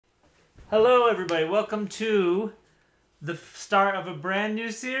Hello, everybody. Welcome to the start of a brand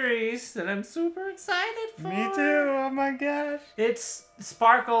new series that I'm super excited for. Me too. Oh my gosh. It's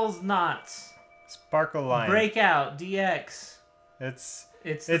Sparkles Knots. Sparkle Line. Breakout DX. It's the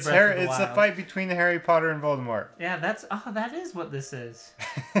it's Breath of the it's a Wild. fight between Harry Potter and Voldemort. Yeah, that is what this is.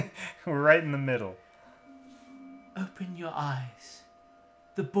 We're right in the middle. Open your eyes.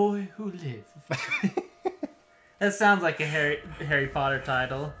 The boy who lived. That sounds like a Harry Potter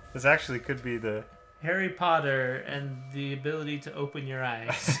title. This actually could be the Harry Potter and the ability to open your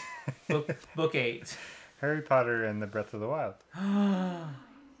eyes. Book 8. Harry Potter and the Breath of the Wild.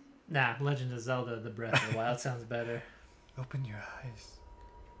 Nah, Legend of Zelda: The Breath of the Wild sounds better. Open your eyes.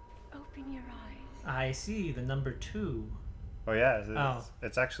 Open your eyes. I see the number 2. Oh yeah,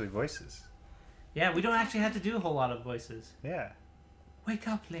 it's actually voices. Yeah, we don't actually have to do a whole lot of voices. Yeah. Wake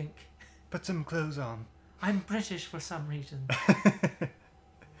up, Link. Put some clothes on. I'm British for some reason.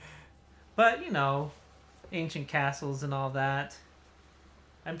 But, you know, ancient castles and all that.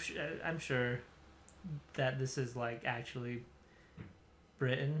 I'm sure that this is, like, actually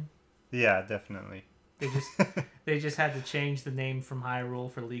Britain. Yeah, definitely. They just had to change the name from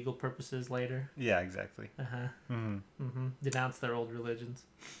Hyrule for legal purposes later. Yeah, exactly. Denounce their old religions.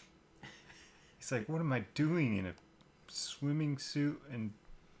 He's like, what am I doing in a swimming suit and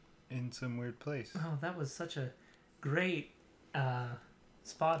in some weird place? Oh, that was such a great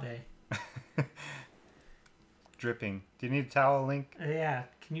spa day. Dripping. Do you need a towel, Link? Yeah,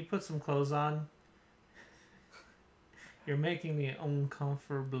 can you put some clothes on? You're making me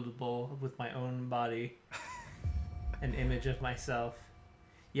uncomfortable with my own body. An image of myself.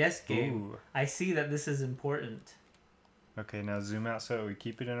 Yes, Gabe. Ooh. I see that this is important. Okay, now zoom out so we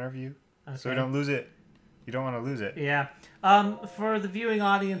keep it in our view. Okay. So we don't lose it. You don't want to lose it. Yeah. For the viewing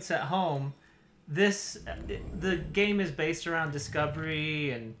audience at home, the game is based around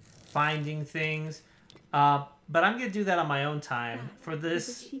discovery and finding things. But I'm gonna do that on my own time. For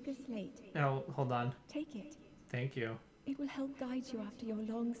this. Slate. No, hold on. Take it. Thank you. It will help guide you after your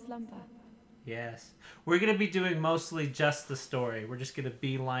long slumber. Yes. We're going to be doing mostly just the story. We're just going to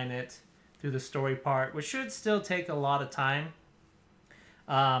beeline it through the story part, which should still take a lot of time.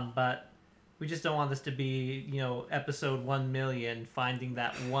 But we just don't want this to be, episode 1,000,000, finding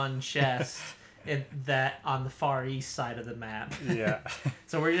that one chest on the far east side of the map. Yeah.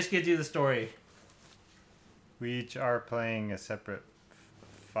 So we're just going to do the story. We each are playing a separate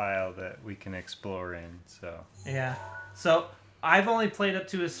file that we can explore in, so. Yeah. So I've only played up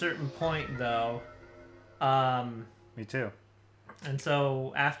to a certain point, though. Me too. And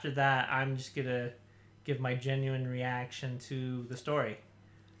so after that, I'm just going to give my genuine reaction to the story.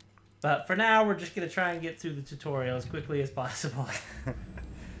 But for now, we're just going to try and get through the tutorial as quickly as possible.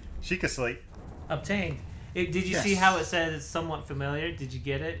 Sheikah Slate. Obtained. Did you see how it said it's somewhat familiar? Did you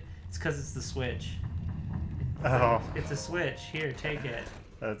get it? It's because it's the Switch. Oh. It's a Switch. Here, take it.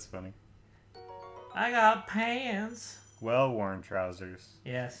 That's funny. I got pants. Well-worn trousers.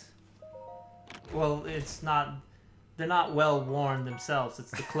 Yes. Well, it's not... They're not well-worn themselves.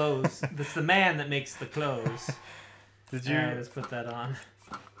 It's the clothes. It's the man that makes the clothes. Did you... Alright, let's put that on.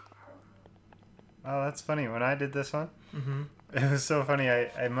 Oh, that's funny. When I did this one, it was so funny.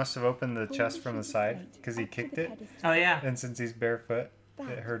 I must have opened the chest from the side because he kicked it. Oh, yeah. And since he's barefoot,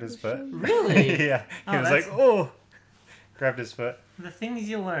 it hurt his foot. Really? Yeah. He Oh, was like, that's- oh! Grabbed his foot. The things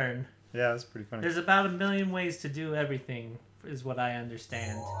you learn. Yeah, it was pretty funny. There's about 1,000,000 ways to do everything, is what I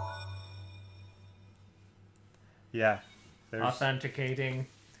understand. Yeah. There's Authenticating.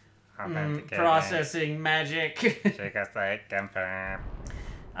 authenticating. Processing magic. Sheikah Slate, confirm.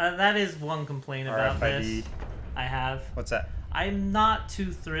 That is one complaint about RFID. this. I have. What's that? I'm not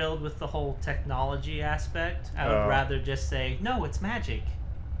too thrilled with the whole technology aspect. I would Oh. rather just say, no, it's magic.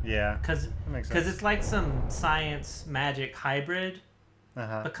 Yeah. Because That makes sense. it's like some science magic hybrid.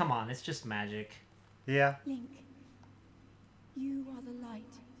 Uh-huh. But come on, it's just magic. Yeah. Link, you are the light,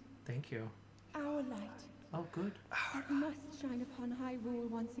 Thank you. our light, Oh, good. that must shine upon Hyrule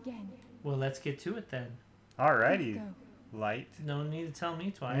once again. Well, let's get to it then. Alrighty. Go. Light. No need to tell me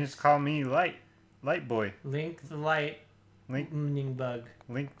You twice. just call me Light. Light boy. Link the light. Lightning bug.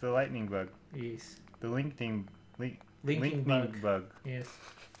 Link the lightning bug. Yes. The linking Linking bug. Yes.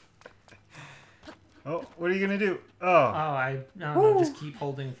 Oh, what are you gonna do? Oh, Oh. I don't know. Just keep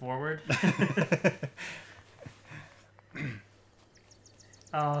holding forward.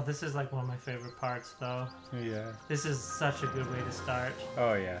 Oh, this is like one of my favorite parts, though. Yeah. This is such a good way to start.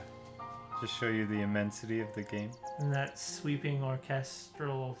 Oh yeah. Just show you the immensity of the game. And that sweeping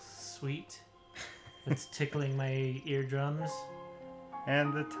orchestral suite that's tickling my eardrums.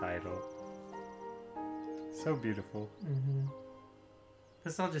 And the title. So beautiful. Mm-hmm.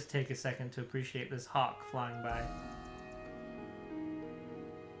 This I'll just take a second to appreciate this hawk flying by.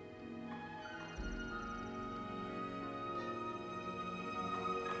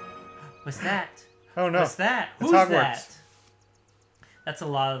 What's that? Oh no. What's that? It's Who's Hogwarts. that? That's a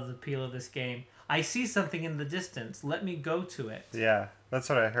lot of the appeal of this game. I see something in the distance. Let me go to it. Yeah, that's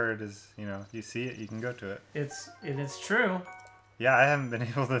what I heard is, you see it, you can go to it. It's true. Yeah, I haven't been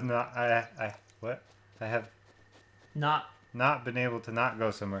able to not... I have Not been able to not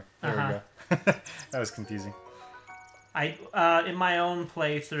go somewhere. There we go. That was confusing. in my own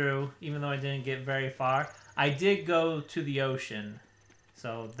playthrough, even though I didn't get very far, I did go to the ocean.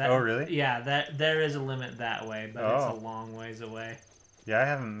 So that Oh, really? Yeah, there is a limit that way, but it's a Oh. long ways away. Yeah, I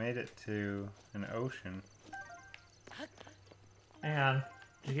haven't made it to an ocean. Hang on.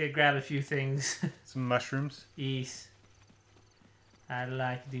 Just gonna grab a few things. Some mushrooms. East. I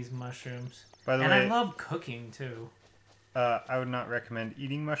like these mushrooms. By the And way, I love cooking too. I would not recommend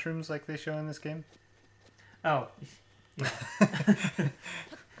eating mushrooms like they show in this game. Oh. Yeah.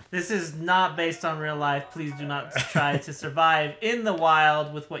 This is not based on real life. Please do not try to survive in the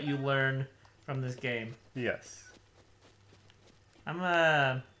wild with what you learn from this game. Yes. I'm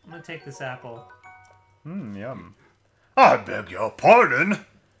gonna take this apple. Yum. I beg your pardon.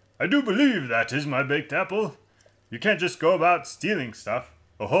 I do believe that is my baked apple. You can't just go about stealing stuff.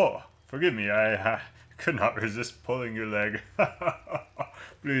 Oh, forgive me, I could not resist pulling your leg.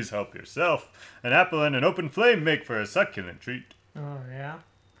 Please help yourself. An apple and an open flame make for a succulent treat. Oh, yeah?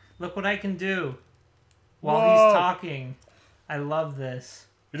 Look what I can do while Whoa. he's talking. I love this.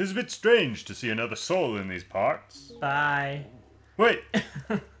 It is a bit strange to see another soul in these parts. Bye. Wait!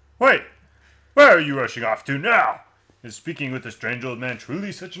 Wait! Where are you rushing off to now? Is speaking with a strange old man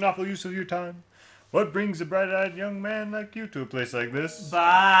truly such an awful use of your time? What brings a bright-eyed young man like you to a place like this?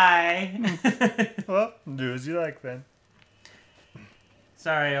 Bye. Well, do as you like then.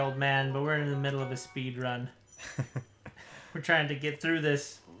 Sorry, old man, but we're in the middle of a speed run. We're trying to get through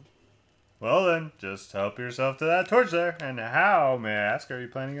this. Well then, just help yourself to that torch there. And how, may I ask, are you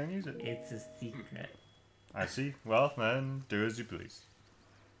planning on using it? It's a secret. I see. Well, then, do as you please.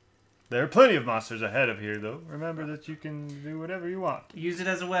 There are plenty of monsters ahead of here, though. Remember that you can do whatever you want. Use it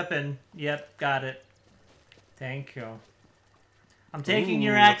as a weapon. Yep, got it. Thank you. I'm taking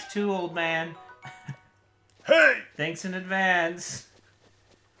your Ooh. axe too, old man. Hey! Thanks in advance.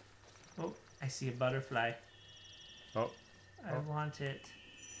 Oh, I see a butterfly. Oh, I want it.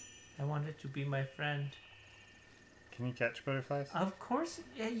 I want it to be my friend. can you catch butterflies? Of course.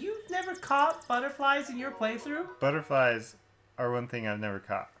 Yeah, you've never caught butterflies in your playthrough? Butterflies are one thing I've never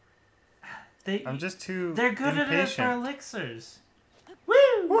caught. I'm just too They're good at it for impatient. elixirs. Woo!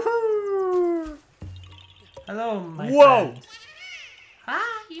 Woohoo! Hello, my Whoa! friend.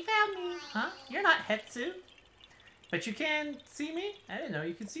 Ah, you found me. Huh? You're not Hetsu. But you can see me? I didn't know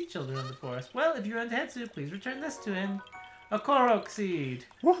you could see children of the forest. Well, if you're into Hetsu, please return this to him. A Korok seed.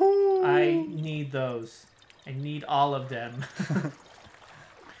 Woohoo! I need those. I need all of them.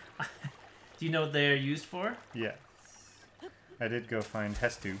 Do you know what they're used for? Yes. I did go find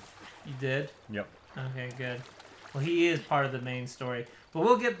Hestu. You did? Yep. Okay, good. Well, he is part of the main story. But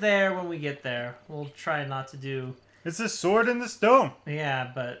we'll get there when we get there. We'll try not to do... It's a sword in the stone.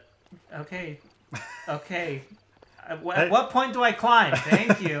 Yeah, but... Okay. Okay. At Hey. what point do I climb?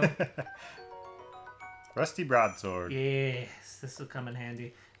 Thank you. Rusty broadsword. Yes, this will come in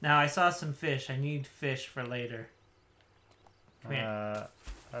handy. Now, I saw some fish. I need fish for later. Come here.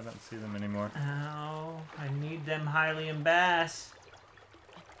 I don't see them anymore. Oh, I need them Hylian bass.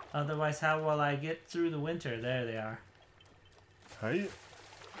 Otherwise, how will I get through the winter? There they are. Hey.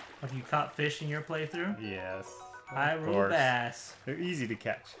 Have you caught fish in your playthrough? Yes. I of rule course. bass. They're easy to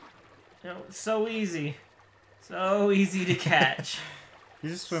catch. You know, so easy. So easy to catch.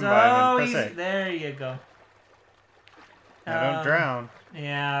 You just swim So by them easy. and press A. There you go. Now don't drown.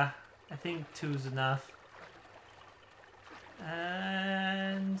 Yeah, I think 2's enough.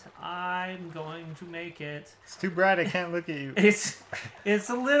 And I'm going to make it. It's too bright, I can't look at you. It's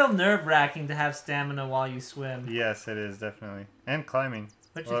a little nerve-wracking to have stamina while you swim. Yes, it is, definitely. And climbing.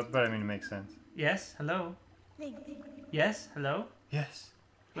 But Well, but I mean, it makes sense. Yes, hello. Yes, hello. Yes.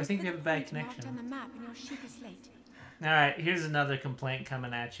 I think we have a bad Marked on connection. the map in your Sheikah slate. All right, here's another complaint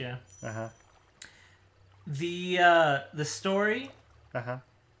coming at you. Uh-huh. The story Uh-huh.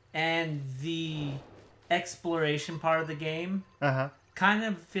 and the exploration part of the game Uh-huh. kind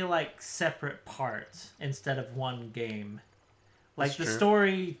of feel like separate parts instead of one game. Like That's the true.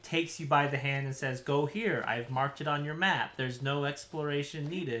 story takes you by the hand and says, go here, I've marked it on your map. There's no exploration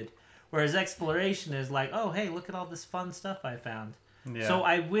needed. Whereas exploration is like, oh, hey, look at all this fun stuff I found. Yeah. So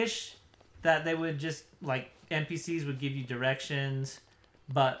I wish that they would just, like, NPCs would give you directions,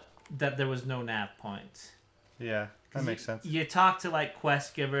 but that there was no nav points. Yeah, that makes sense. You talk to like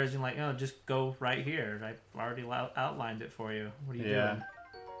quest givers and like, oh, just go right here. I already outlined it for you. What are you doing?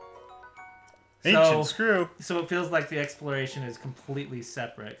 Ancient screw. So it feels like the exploration is completely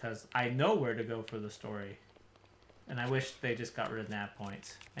separate because I know where to go for the story. And I wish they just got rid of nav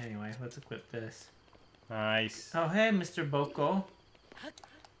points. Anyway, let's equip this. Nice. Oh, hey, Mr. Boko.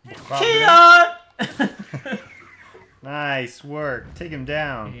 Kia! Nice work. Take him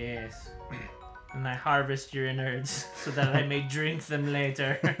down. Yes. And I harvest your innards so that I may drink them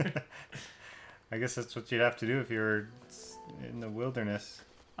later. I guess that's what you'd have to do if you were in the wilderness.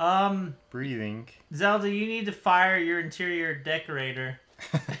 Breathing. Zelda, you need to fire your interior decorator.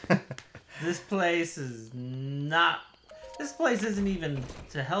 This place is not... This place isn't even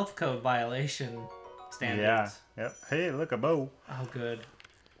to health code violation standards. Yeah. Yep. Hey, look, a bow. Oh, good.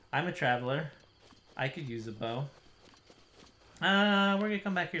 I'm a traveler. I could use a bow. We're gonna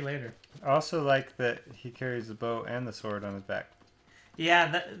come back here later. I also like that he carries the bow and the sword on his back.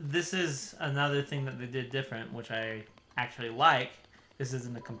 Yeah, this is another thing that they did different, which I actually like. This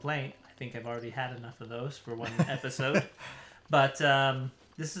isn't a complaint. I think I've already had enough of those for one episode. But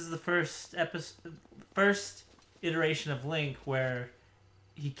this is the first iteration of Link where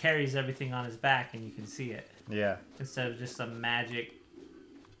he carries everything on his back and you can see it. Yeah. Instead of just a magic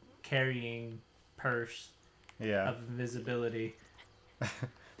carrying purse of invisibility.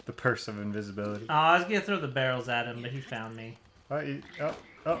 The purse of invisibility. Oh, I was going to throw the barrels at him, but he found me. He hit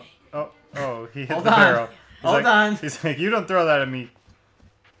the barrel. Hold on. He's like, you don't throw that at me.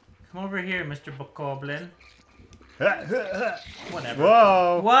 Come over here, Mr. Bokoblin. Whatever.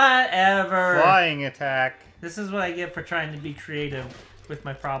 Whoa. Whatever. Flying attack. This is what I get for trying to be creative with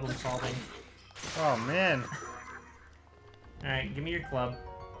my problem solving. Oh, man. Alright, give me your club.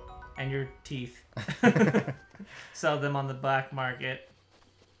 And your teeth. Sell them on the black market.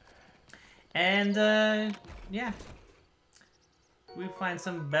 And, yeah. We find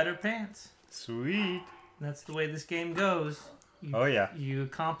some better pants. Sweet. That's the way this game goes. You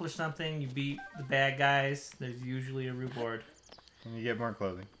accomplish something, you beat the bad guys, there's usually a reward. And you get more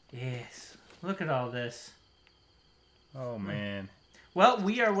clothing. Yes. Look at all this. Oh, man. Well,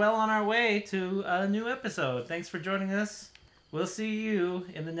 we are well on our way to a new episode. Thanks for joining us. We'll see you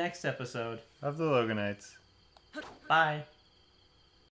in the next episode. Of the Loganites. Bye.